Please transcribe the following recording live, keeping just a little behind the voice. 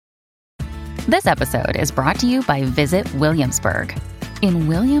This episode is brought to you by Visit Williamsburg. In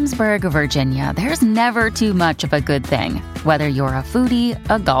Williamsburg, Virginia, there's never too much of a good thing. Whether you're a foodie,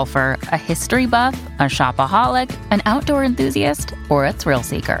 a golfer, a history buff, a shopaholic, an outdoor enthusiast, or a thrill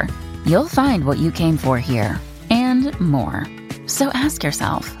seeker, you'll find what you came for here and more. So ask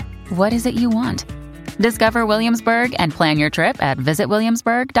yourself, what is it you want? Discover Williamsburg and plan your trip at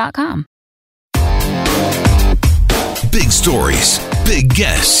visitwilliamsburg.com. Big stories, big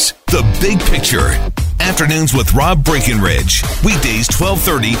guests, the big picture. Afternoons with Rob Breckenridge. Weekdays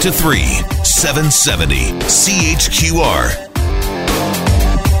 12:30 to 3, 770 CHQR.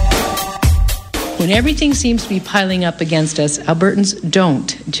 When everything seems to be piling up against us, Albertans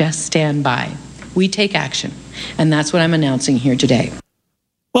don't just stand by. We take action, and that's what I'm announcing here today.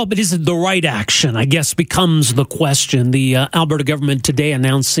 Well, but is it the right action, I guess, becomes the question. The Alberta government today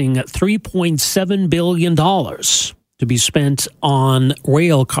announcing $3.7 billion to be spent on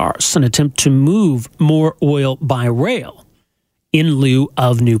rail cars, an attempt to move more oil by rail in lieu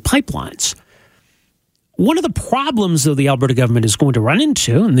of new pipelines. One of the problems, though, the Alberta government is going to run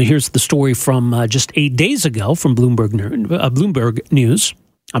into, and here's the story from just 8 days ago from Bloomberg News,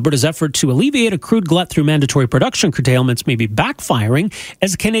 Alberta's effort to alleviate a crude glut through mandatory production curtailments may be backfiring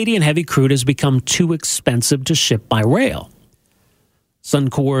as Canadian heavy crude has become too expensive to ship by rail.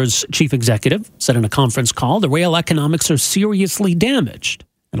 Suncor's chief executive said in a conference call the rail economics are seriously damaged,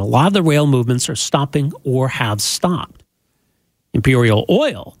 and a lot of the rail movements are stopping or have stopped. Imperial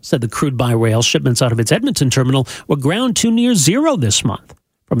Oil said the crude by rail shipments out of its Edmonton terminal were ground to near zero this month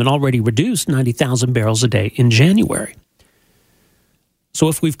from an already reduced 90,000 barrels a day in January. So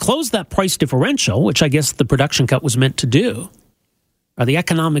if we've closed that price differential, which I guess the production cut was meant to do, are the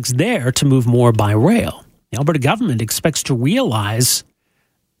economics there to move more by rail? The Alberta government expects to realize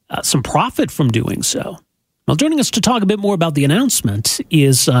some profit from doing so. Well, joining us to talk a bit more about the announcement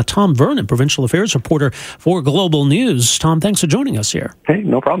is Tom Vernon, provincial affairs reporter for Global News. Tom, thanks for joining us here. Hey,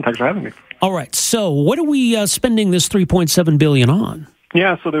 no problem. Thanks for having me. All right. So what are we spending this $3.7 billion on?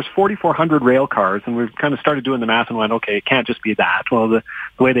 Yeah, so there's 4,400 rail cars, and we've kind of started doing the math and went, okay, it can't just be that. Well, the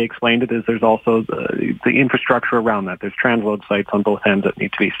way they explained it is there's also the infrastructure around that. There's transload sites on both ends that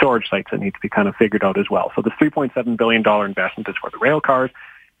need to be storage sites that need to be kind of figured out as well. So the $3.7 billion investment is for the rail cars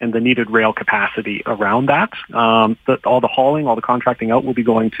and the needed rail capacity around that. All the hauling, all the contracting out will be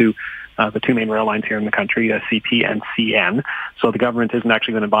going to the two main rail lines here in the country, CP and CN. So the government isn't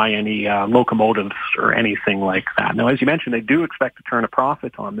actually going to buy any locomotives or anything like that. Now, as you mentioned, they do expect to turn a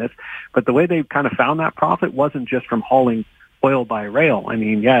profit on this, but the way they kind of found that profit wasn't just from hauling oil by rail. I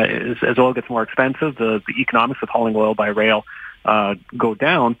mean, yeah, as oil gets more expensive, the economics of hauling oil by rail go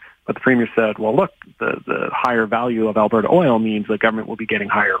down. But the Premier said, well, look, the higher value of Alberta oil means the government will be getting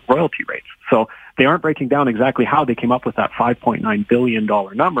higher royalty rates. So they aren't breaking down exactly how they came up with that $5.9 billion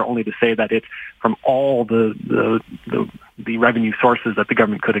number, only to say that it's from all the revenue sources that the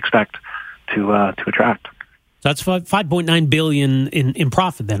government could expect to attract. So that's $5.9 billion in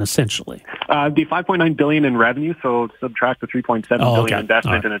profit then, essentially. The $5.9 billion in revenue, so subtract the $3.7 billion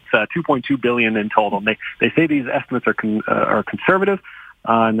investment, and it's $2.2 billion in total. They say these estimates are conservative,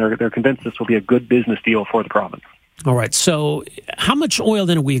 and they're convinced this will be a good business deal for the province. All right. So how much oil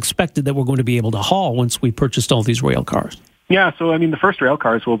then are we expected that we're going to be able to haul once we purchased all these rail cars? Yeah, so I mean, the first rail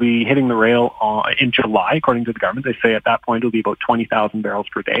cars will be hitting the rail in July, according to the government. They say at that point it'll be about 20,000 barrels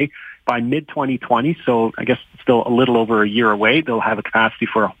per day. By mid-2020, so I guess still a little over a year away, they'll have a capacity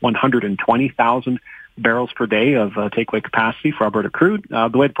for 120,000 barrels per day of takeaway capacity for Alberta crude.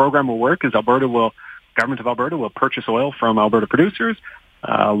 The way the program will work is government of Alberta will purchase oil from Alberta producers,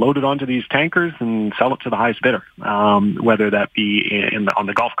 load it onto these tankers and sell it to the highest bidder, whether that be on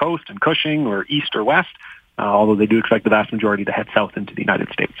the Gulf Coast in Cushing or east or west, although they do expect the vast majority to head south into the United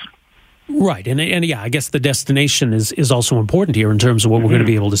States. Right. And yeah, I guess the destination is also important here in terms of what we're going to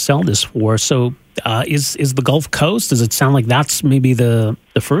be able to sell this for. So is the Gulf Coast, does it sound like that's maybe the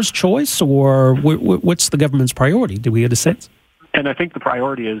first choice, or what's the government's priority? Do we get a sense? And I think the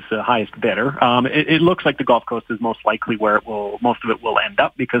priority is highest bidder. It looks like the Gulf Coast is most likely where most of it will end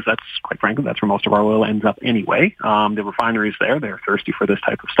up, because that's, quite frankly, that's where most of our oil ends up anyway. The refineries there, they're thirsty for this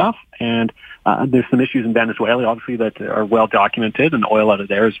type of stuff. And there's some issues in Venezuela, obviously, that are well documented, and oil out of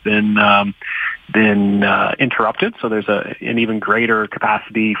there has been interrupted. So there's an even greater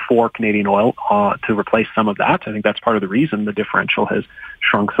capacity for Canadian oil to replace some of that. I think that's part of the reason the differential has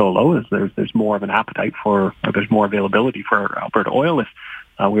shrunk so low, is there's more of an appetite for, or there's more availability for Alberta oil. If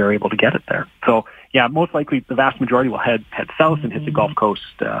we were able to get it there. So, yeah, most likely the vast majority will head south and hit the Gulf Coast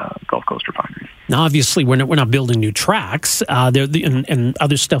refineries. Now, obviously, we're not building new tracks, and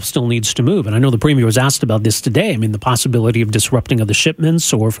other stuff still needs to move. And I know the Premier was asked about this today. I mean, the possibility of disrupting other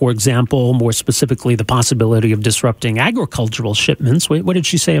shipments, or, for example, more specifically, the possibility of disrupting agricultural shipments. What did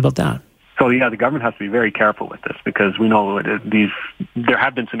she say about that? So, yeah, the government has to be very careful with this, because we know there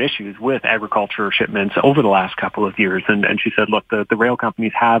have been some issues with agriculture shipments over the last couple of years. And she said, look, the rail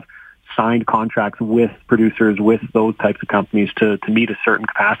companies have signed contracts with producers, with those types of companies to meet a certain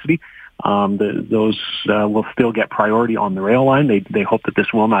capacity. Those will still get priority on the rail line. They hope that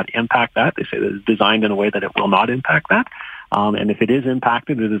this will not impact that. They say that it's designed in a way that it will not impact that. And if it is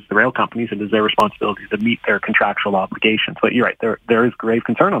impacted, it is the rail companies, it is their responsibility to meet their contractual obligations. But you're right, there is grave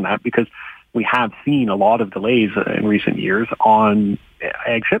concern on that, because we have seen a lot of delays in recent years on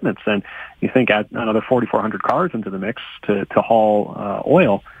ag shipments. And you think add another 4,400 cars into the mix to haul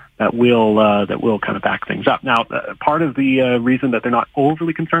oil, that will kind of back things up. Now, part of the reason that they're not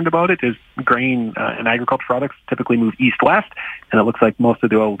overly concerned about it is grain and agriculture products typically move east-west, and it looks like most of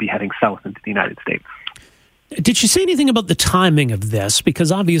the oil will be heading south into the United States. Did she say anything about the timing of this?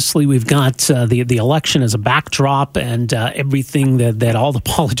 Because obviously we've got the election as a backdrop, and everything that all the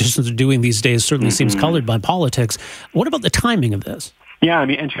politicians are doing these days certainly seems colored by politics. What about the timing of this? Yeah, I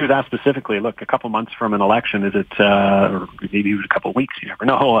mean, and she was asked specifically, look, a couple months from an election, is it, or maybe even a couple of weeks, you never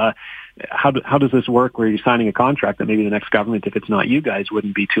know, how does this work where you're signing a contract that maybe the next government, if it's not you guys,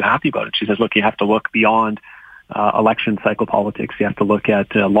 wouldn't be too happy about it? She says, look, you have to look beyond election cycle politics. You have to look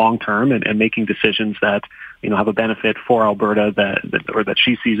at long-term and making decisions that, have a benefit for Alberta that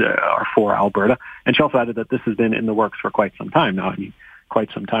she sees are for Alberta. And she also added that this has been in the works for quite some time now. I mean, quite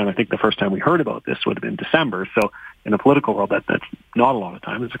some time. I think the first time we heard about this would have been December. So in the political world, that's not a lot of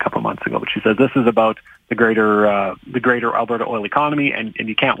time. It's a couple of months ago. But she says this is about the greater Alberta oil economy, and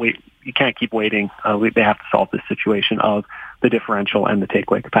you can't wait. You can't keep waiting. They have to solve this situation of the differential and the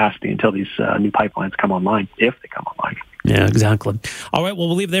takeaway capacity until these new pipelines come online, if they come online. Yeah, exactly. All right, well,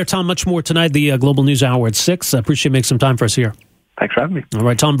 we'll leave there, Tom. Much more tonight, the Global News Hour at 6. I appreciate you making some time for us here. Thanks for having me. All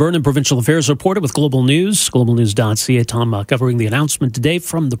right, Tom Vernon, Provincial Affairs Reporter with Global News, globalnews.ca. Tom covering the announcement today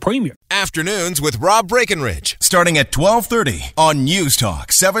from the Premier. Afternoons with Rob Breckenridge, starting at 12:30 on News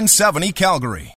Talk 770 Calgary.